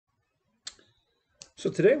So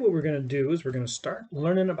today what we're going to do is we're going to start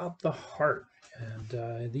learning about the heart.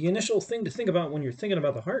 And the initial thing to think about when you're thinking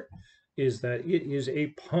about the heart is that it is a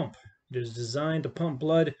pump. It is designed to pump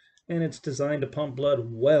blood, and it's designed to pump blood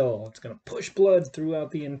well. It's going to push blood throughout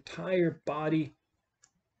the entire body,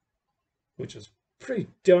 which is pretty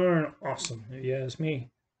darn awesome, if you ask me.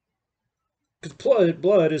 Because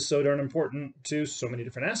blood is so darn important to so many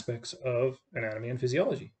different aspects of anatomy and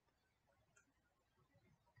physiology.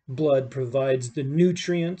 Blood provides the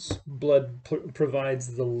nutrients, blood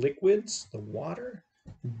provides the liquids, the water,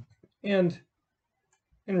 and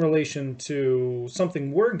in relation to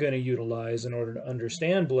something we're going to utilize in order to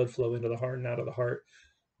understand blood flow into the heart and out of the heart,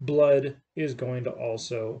 blood is going to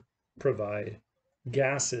also provide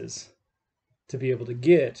gases to be able to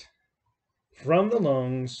get from the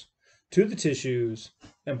lungs to the tissues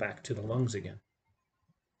and back to the lungs again.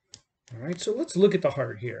 All right, so let's look at the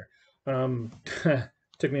heart here.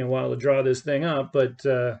 Took me a while to draw this thing up, but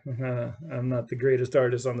I'm not the greatest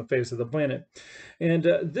artist on the face of the planet. And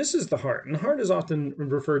this is the heart. And the heart is often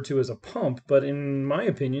referred to as a pump, but in my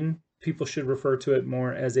opinion, people should refer to it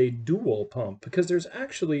more as a dual pump, because there's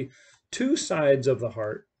actually two sides of the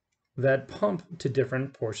heart that pump to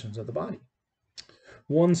different portions of the body.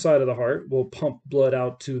 One side of the heart will pump blood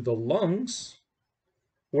out to the lungs,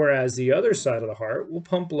 whereas the other side of the heart will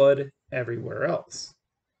pump blood everywhere else.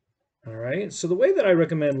 All right, so the way that I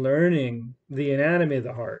recommend learning the anatomy of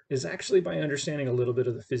the heart is actually by understanding a little bit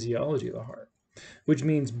of the physiology of the heart, which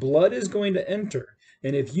means blood is going to enter.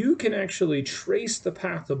 And if you can actually trace the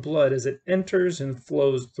path of blood as it enters and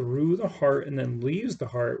flows through the heart and then leaves the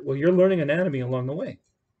heart, well, you're learning anatomy along the way.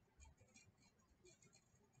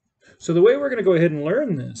 So the way we're going to go ahead and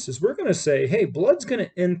learn this is we're going to say, hey, blood's going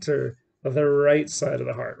to enter the right side of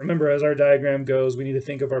the heart. Remember, as our diagram goes, we need to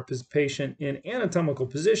think of our patient in anatomical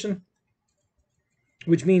position,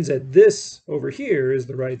 which means that this over here is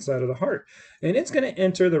the right side of the heart. And it's going to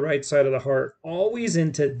enter the right side of the heart always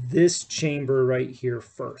into this chamber right here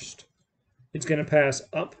first. It's going to pass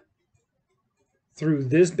up through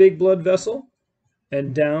this big blood vessel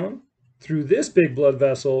and down through this big blood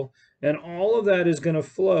vessel, and all of that is going to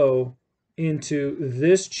flow into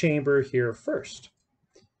this chamber here first.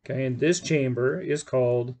 Okay, and this chamber is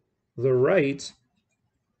called the right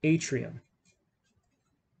atrium.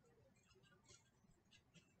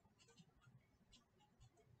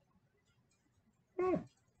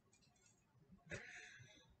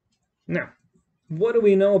 Now, what do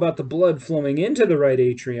we know about the blood flowing into the right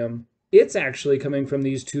atrium? It's actually coming from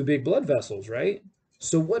these two big blood vessels, right?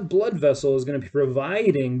 So what blood vessel is going to be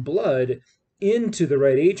providing blood into the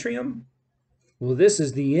right atrium? Well, this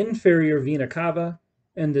is the inferior vena cava,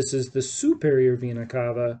 and this is the superior vena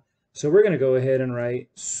cava. So we're going to go ahead and write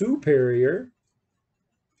superior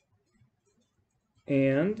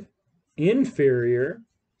and inferior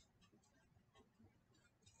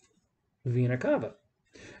vena cava.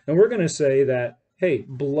 And we're going to say that, hey,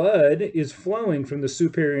 blood is flowing from the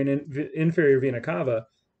superior and inferior vena cava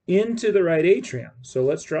into the right atrium. So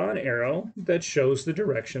let's draw an arrow that shows the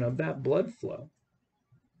direction of that blood flow.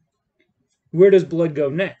 Where does blood go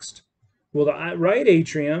next? Well, the right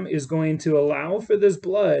atrium is going to allow for this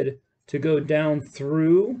blood to go down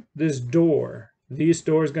through this door. This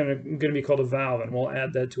door is going to be called a valve, and we'll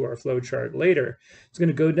add that to our flow chart later. It's going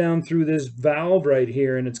to go down through this valve right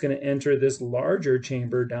here, and it's going to enter this larger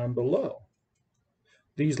chamber down below.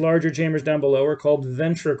 These larger chambers down below are called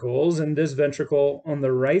ventricles, and this ventricle on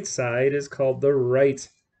the right side is called the right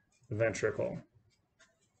ventricle.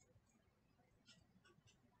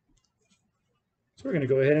 So we're going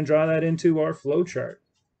to go ahead and draw that into our flow chart.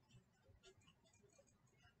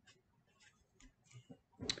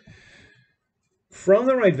 From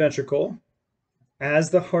the right ventricle,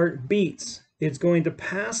 as the heart beats, it's going to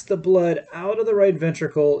pass the blood out of the right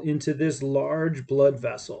ventricle into this large blood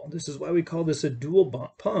vessel. This is why we call this a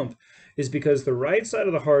dual pump, is because the right side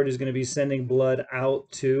of the heart is going to be sending blood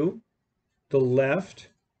out to the left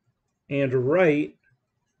and right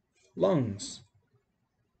lungs.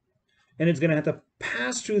 And it's going to have to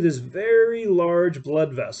pass through this very large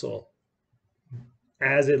blood vessel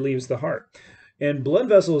as it leaves the heart. And blood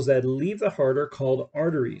vessels that leave the heart are called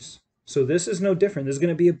arteries. So this is no different. This is going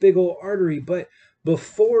to be a big old artery, but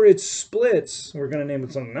before it splits, we're going to name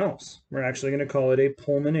it something else. We're actually going to call it a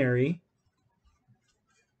pulmonary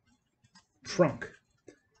trunk.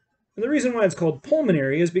 And the reason why it's called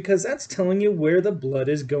pulmonary is because that's telling you where the blood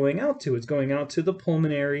is going out to. It's going out to the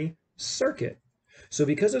pulmonary circuit. So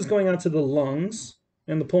because it's going out to the lungs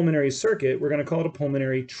and the pulmonary circuit, we're going to call it a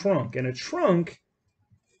pulmonary trunk. And a trunk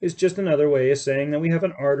is just another way of saying that we have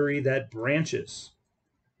an artery that branches.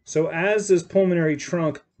 So as this pulmonary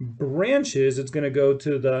trunk branches, it's going to go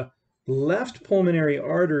to the left pulmonary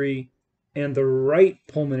artery and the right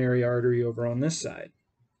pulmonary artery over on this side.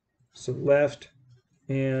 So left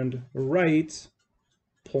and right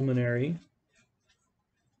pulmonary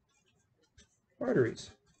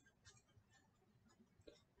arteries.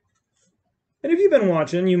 And if you've been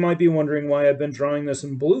watching, you might be wondering why I've been drawing this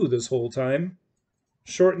in blue this whole time.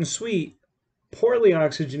 Short and sweet, poorly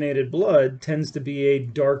oxygenated blood tends to be a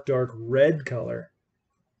dark, dark red color.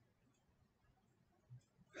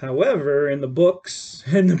 However, in the books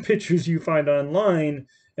and the pictures you find online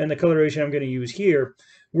and the coloration I'm going to use here,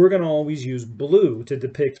 we're going to always use blue to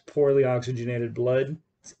depict poorly oxygenated blood.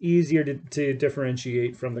 It's easier to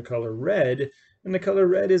differentiate from the color red, and the color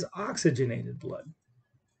red is oxygenated blood.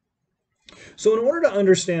 So in order to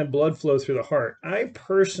understand blood flow through the heart, I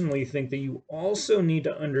personally think that you also need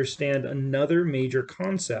to understand another major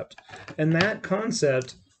concept, and that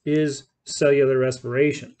concept is cellular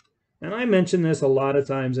respiration. And I mention this a lot of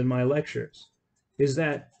times in my lectures, is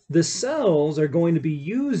that the cells are going to be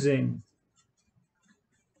using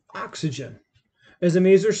oxygen as a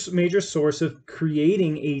major source of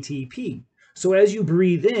creating ATP. So as you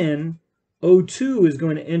breathe in, O2 is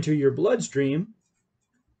going to enter your bloodstream.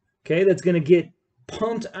 Okay, that's going to get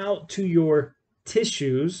pumped out to your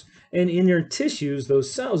tissues. And in your tissues,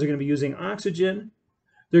 those cells are going to be using oxygen.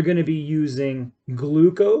 They're going to be using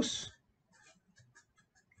glucose.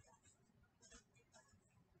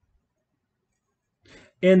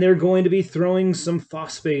 And they're going to be throwing some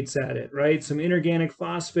phosphates at it, right? Some inorganic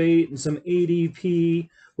phosphate and some ADP.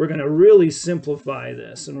 We're going to really simplify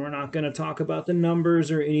this, and we're not going to talk about the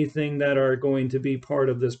numbers or anything that are going to be part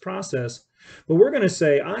of this process. But we're going to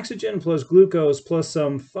say oxygen plus glucose plus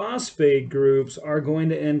some phosphate groups are going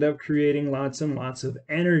to end up creating lots and lots of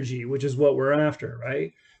energy, which is what we're after,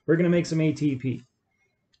 right? We're going to make some ATP.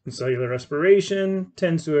 And cellular respiration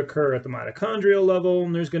tends to occur at the mitochondrial level,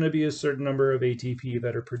 and there's going to be a certain number of ATP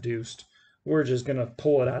that are produced. We're just going to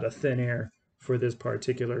pull it out of thin air for this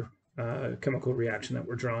particular chemical reaction that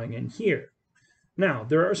we're drawing in here. Now,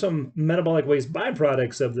 there are some metabolic waste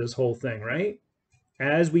byproducts of this whole thing, right?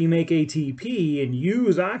 As we make ATP and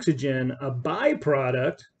use oxygen, a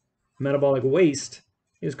byproduct, metabolic waste,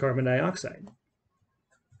 is carbon dioxide,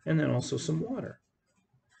 and then also some water.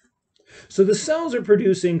 So the cells are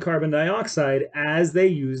producing carbon dioxide as they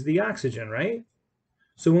use the oxygen, right?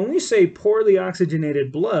 So when we say poorly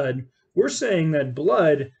oxygenated blood, we're saying that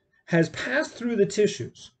blood has passed through the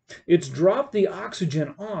tissues. It's dropped the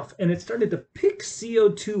oxygen off, and it started to pick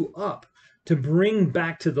CO2 up to bring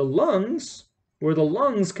back to the lungs, where the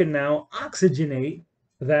lungs can now oxygenate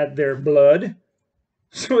their blood,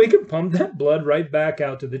 so we can pump that blood right back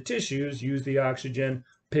out to the tissues, use the oxygen,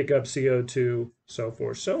 pick up CO2, so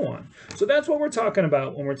forth, so on. So that's what we're talking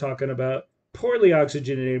about when we're talking about poorly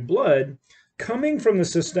oxygenated blood coming from the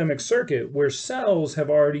systemic circuit, where cells have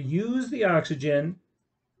already used the oxygen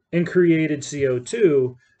and created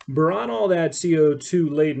CO2, brought all that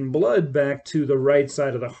CO2-laden blood back to the right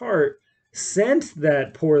side of the heart, sent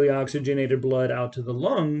that poorly oxygenated blood out to the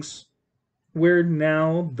lungs, where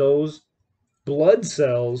now those blood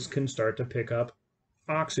cells can start to pick up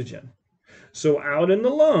oxygen. So out in the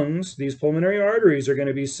lungs, these pulmonary arteries are going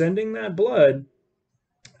to be sending that blood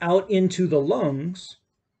out into the lungs.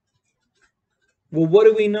 Well, what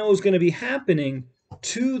do we know is going to be happening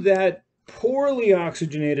to that poorly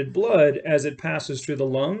oxygenated blood as it passes through the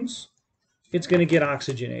lungs? It's going to get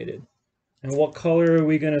oxygenated. And what color are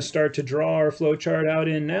we going to start to draw our flowchart out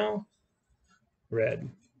in now? Red.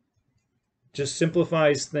 Just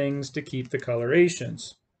simplifies things to keep the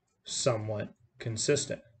colorations somewhat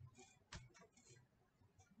consistent.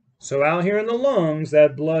 So out here in the lungs,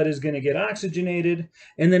 that blood is going to get oxygenated,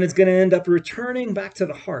 and then it's going to end up returning back to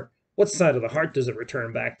the heart. What side of the heart does it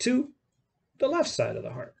return back to? The left side of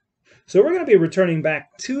the heart. So we're going to be returning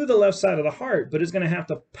back to the left side of the heart, but it's going to have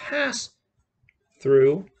to pass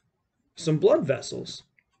through some blood vessels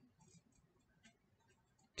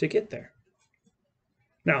to get there.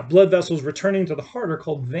 Now, blood vessels returning to the heart are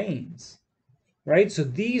called veins, right? So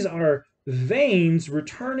these are veins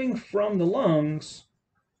returning from the lungs.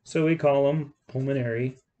 So we call them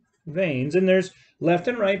pulmonary veins. And there's left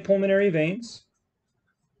and right pulmonary veins.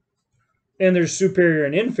 And there's superior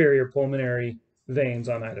and inferior pulmonary veins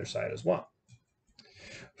on either side as well.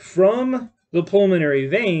 From the pulmonary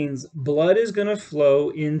veins, blood is going to flow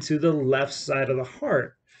into the left side of the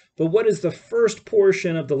heart. But what is the first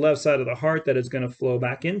portion of the left side of the heart that it's going to flow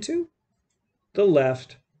back into? The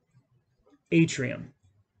left atrium.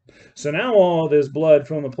 So now all this blood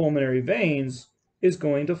from the pulmonary veins is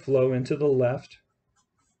going to flow into the left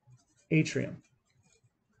atrium.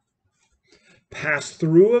 pass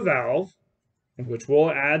through a valve, which we'll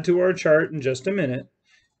add to our chart in just a minute,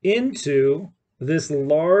 into this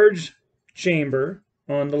large chamber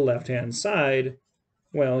on the left-hand side.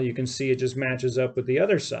 Well, you can see it just matches up with the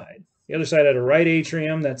other side. The other side had a right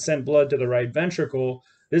atrium that sent blood to the right ventricle.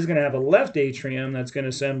 This is going to have a left atrium that's going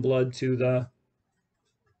to send blood to the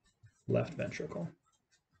left ventricle.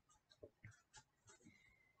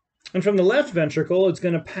 And from the left ventricle, it's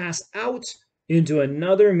going to pass out into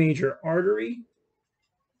another major artery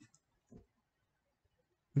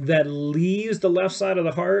that leaves the left side of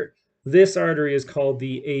the heart. This artery is called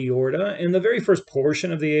the aorta, and the very first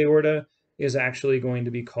portion of the aorta is actually going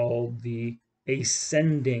to be called the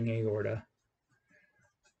ascending aorta.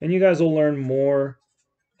 And you guys will learn more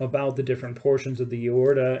about the different portions of the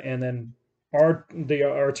aorta and then the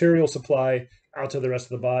arterial supply out to the rest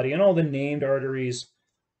of the body and all the named arteries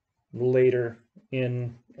later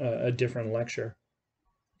in a different lecture.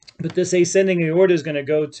 But this ascending aorta is going to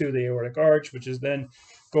go to the aortic arch, which is then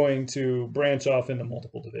going to branch off into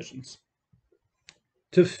multiple divisions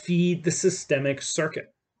to feed the systemic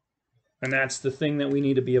circuit. And that's the thing that we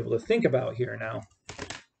need to be able to think about here now,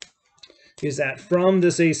 is that from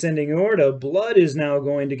this ascending aorta, blood is now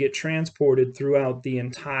going to get transported throughout the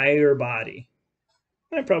entire body.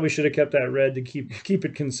 I probably should have kept that red to keep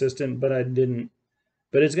it consistent, but I didn't.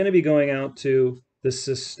 But it's going to be going out to the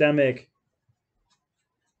systemic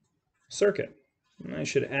circuit. And I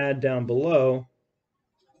should add down below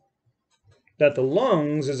that the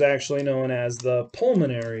lungs is actually known as the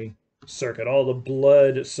pulmonary circuit. All the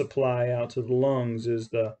blood supply out to the lungs is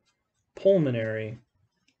the pulmonary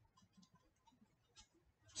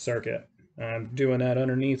circuit. I'm doing that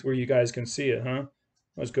underneath where you guys can see it, huh?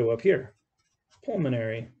 Let's go up here.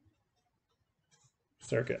 Pulmonary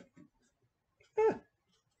circuit.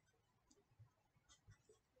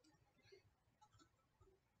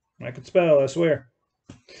 I could spell, I swear.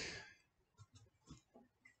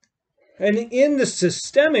 And in the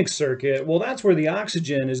systemic circuit, well, that's where the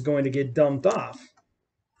oxygen is going to get dumped off,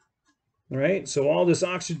 right? So all this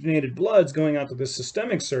oxygenated blood's going out to the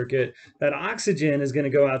systemic circuit. That oxygen is going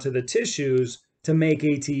to go out to the tissues to make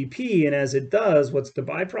ATP, and as it does, what's the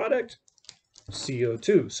byproduct?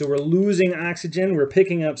 CO2. So we're losing oxygen, we're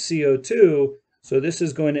picking up CO2, so this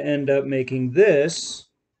is going to end up making this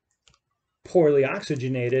poorly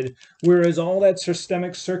oxygenated, whereas all that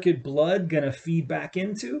systemic circuit blood going to feed back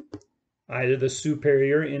into either the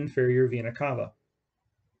superior or inferior vena cava.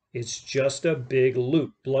 It's just a big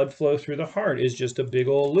loop. Blood flow through the heart is just a big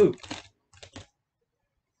old loop.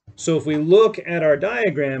 So if we look at our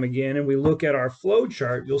diagram again and we look at our flow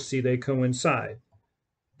chart, you'll see they coincide.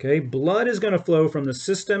 Okay, blood is going to flow from the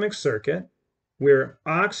systemic circuit where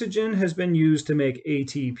oxygen has been used to make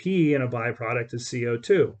ATP and a byproduct of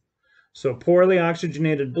CO2. So poorly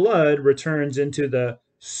oxygenated blood returns into the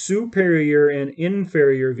superior and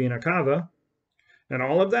inferior vena cava, and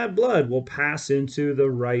all of that blood will pass into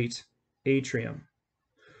the right atrium.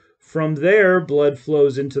 From there, blood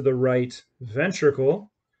flows into the right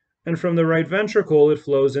ventricle, and from the right ventricle, it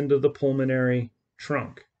flows into the pulmonary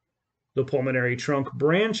trunk. The pulmonary trunk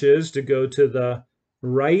branches to go to the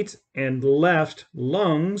right and left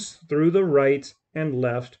lungs through the right and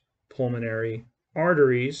left pulmonary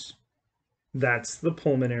arteries. That's the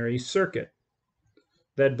pulmonary circuit.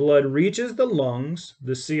 That blood reaches the lungs,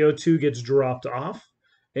 the CO2 gets dropped off,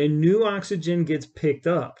 and new oxygen gets picked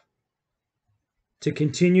up. To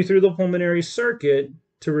continue through the pulmonary circuit,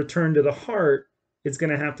 to return to the heart, it's going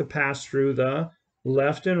to have to pass through the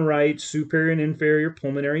left and right superior and inferior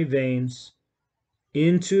pulmonary veins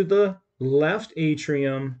into the left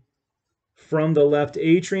atrium. From the left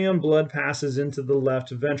atrium, blood passes into the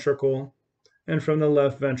left ventricle, and from the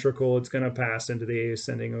left ventricle, it's going to pass into the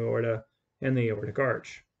ascending aorta and the aortic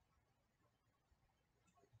arch.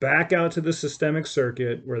 Back out to the systemic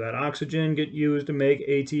circuit where that oxygen gets used to make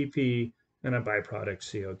ATP and a byproduct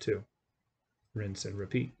CO2. Rinse and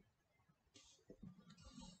repeat.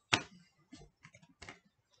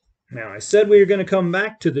 Now, I said we were going to come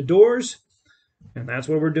back to the doors, and that's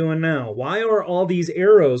what we're doing now. Why are all these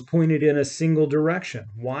arrows pointed in a single direction?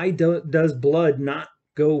 Why does blood not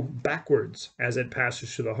go backwards as it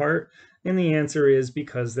passes through the heart? And the answer is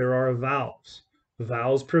because there are valves.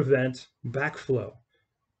 Valves prevent backflow.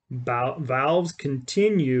 Valves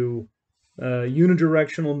continue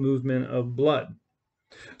unidirectional movement of blood.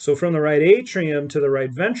 So from the right atrium to the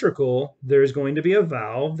right ventricle, there's going to be a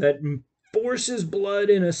valve that forces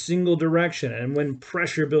blood in a single direction. And when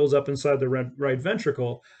pressure builds up inside the right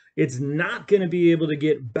ventricle, it's not going to be able to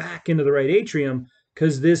get back into the right atrium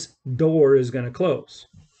because this door is going to close.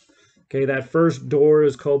 Okay, that first door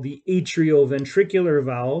is called the atrial ventricular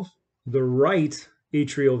valve. the right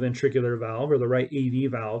atrial ventricular valve, or the right AV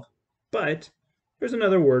valve, but there's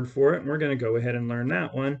another word for it, and we're going to go ahead and learn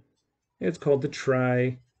that one. It's called the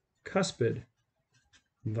tricuspid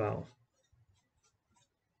valve.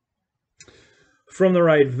 From the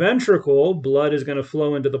right ventricle, blood is going to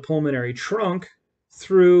flow into the pulmonary trunk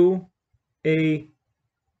through a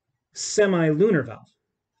semilunar valve.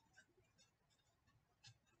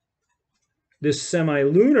 This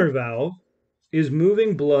semilunar valve is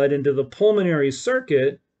moving blood into the pulmonary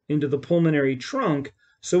circuit, into the pulmonary trunk,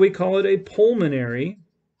 so we call it a pulmonary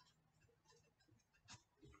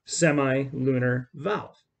semilunar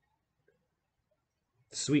valve.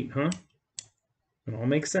 Sweet, huh? It all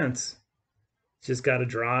makes sense. Just got to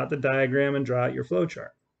draw out the diagram and draw out your flowchart.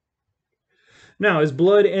 Now, as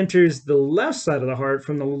blood enters the left side of the heart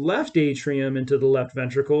from the left atrium into the left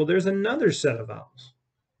ventricle, there's another set of valves.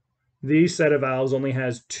 These set of valves only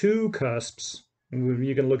has 2 cusps.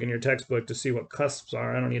 You can look in your textbook to see what cusps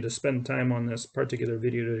are. I don't need to spend time on this particular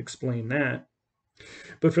video to explain that.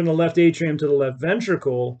 But from the left atrium to the left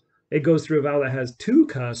ventricle, it goes through a valve that has 2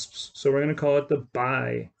 cusps, so we're going to call it the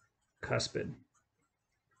bicuspid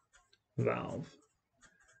valve.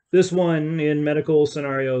 This one in medical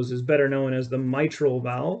scenarios is better known as the mitral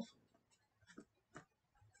valve.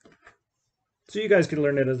 So you guys can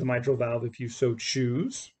learn it as the mitral valve if you so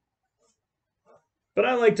choose. But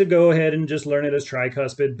I like to go ahead and just learn it as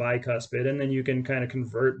tricuspid, bicuspid, and then you can kind of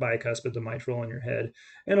convert bicuspid to mitral in your head.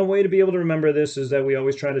 And a way to be able to remember this is that we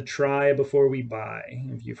always try to try before we buy.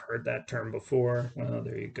 If you've heard that term before, well,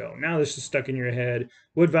 there you go. Now this is stuck in your head.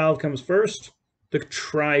 What valve comes first? The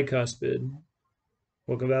tricuspid.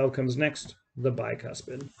 What valve comes next? The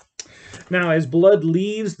bicuspid. Now, as blood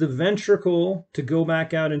leaves the ventricle to go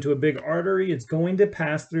back out into a big artery, it's going to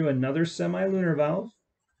pass through another semilunar valve.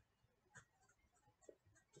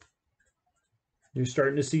 You're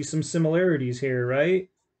starting to see some similarities here, right?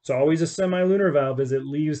 It's always a semilunar valve as it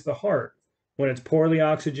leaves the heart. When it's poorly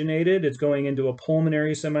oxygenated, it's going into a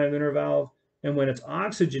pulmonary semilunar valve. And when it's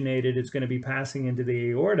oxygenated, it's going to be passing into the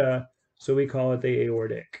aorta. So we call it the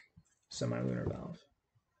aortic semilunar valve.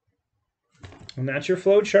 And that's your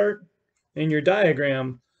flow chart and your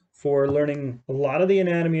diagram for learning a lot of the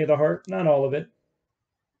anatomy of the heart, not all of it.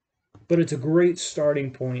 But it's a great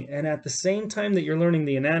starting point. And at the same time that you're learning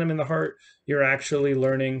the anatomy of the heart, you're actually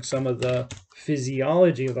learning some of the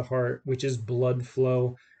physiology of the heart, which is blood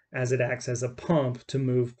flow, as it acts as a pump to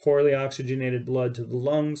move poorly oxygenated blood to the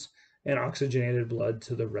lungs and oxygenated blood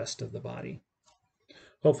to the rest of the body.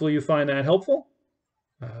 Hopefully you find that helpful.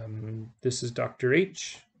 This is Dr.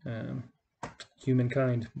 H.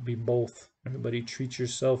 Humankind, be both. Everybody treat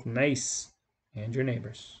yourself nice and your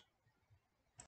neighbors.